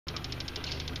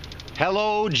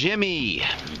Hello, Jimmy.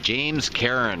 James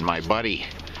Karen, my buddy.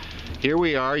 Here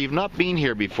we are. You've not been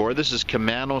here before. This is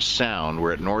Camano Sound.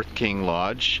 We're at North King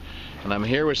Lodge, and I'm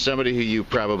here with somebody who you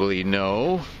probably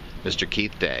know, Mr.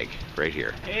 Keith Dagg, right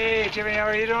here. Hey, Jimmy, how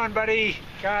are you doing, buddy?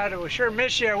 God, we sure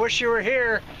miss you. I wish you were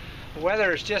here. The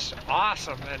weather is just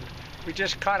awesome, and we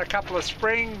just caught a couple of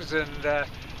springs, and it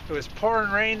was pouring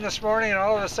rain this morning, and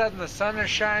all of a sudden the sun is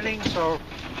shining, so,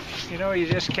 you know, you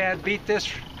just can't beat this,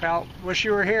 pal. Wish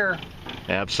you were here.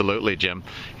 Absolutely, Jim.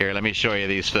 Here, let me show you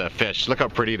these fish. Look how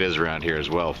pretty it is around here as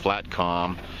well. Flat,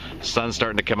 calm. Sun's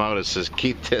starting to come out, as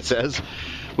Keith says.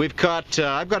 We've caught,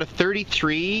 I've got a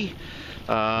 33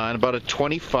 and about a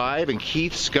 25, and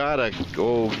Keith's got a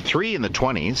 3 in the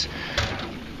 20s.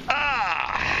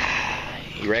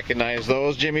 You recognize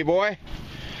those, Jimmy boy?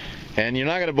 And you're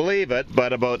not going to believe it,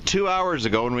 but about 2 hours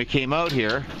ago when we came out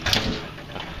here,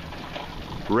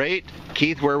 right,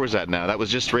 Keith, where was that now? That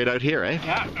was just right out here, eh?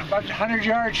 Yeah, about 100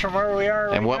 yards from where we are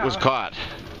right And what now. was caught?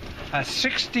 A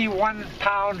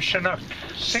 61-pound Chinook.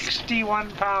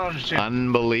 61 pounds, Jim.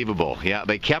 Unbelievable. Yeah,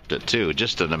 they kept it too.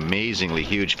 Just an amazingly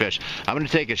huge fish. I'm going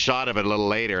to take a shot of it a little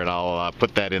later, and I'll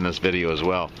put that in this video as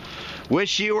well.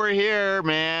 Wish you were here,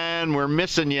 man. We're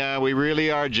missing you. We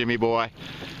really are, Jimmy boy.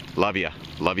 Love you.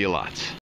 Love you lots.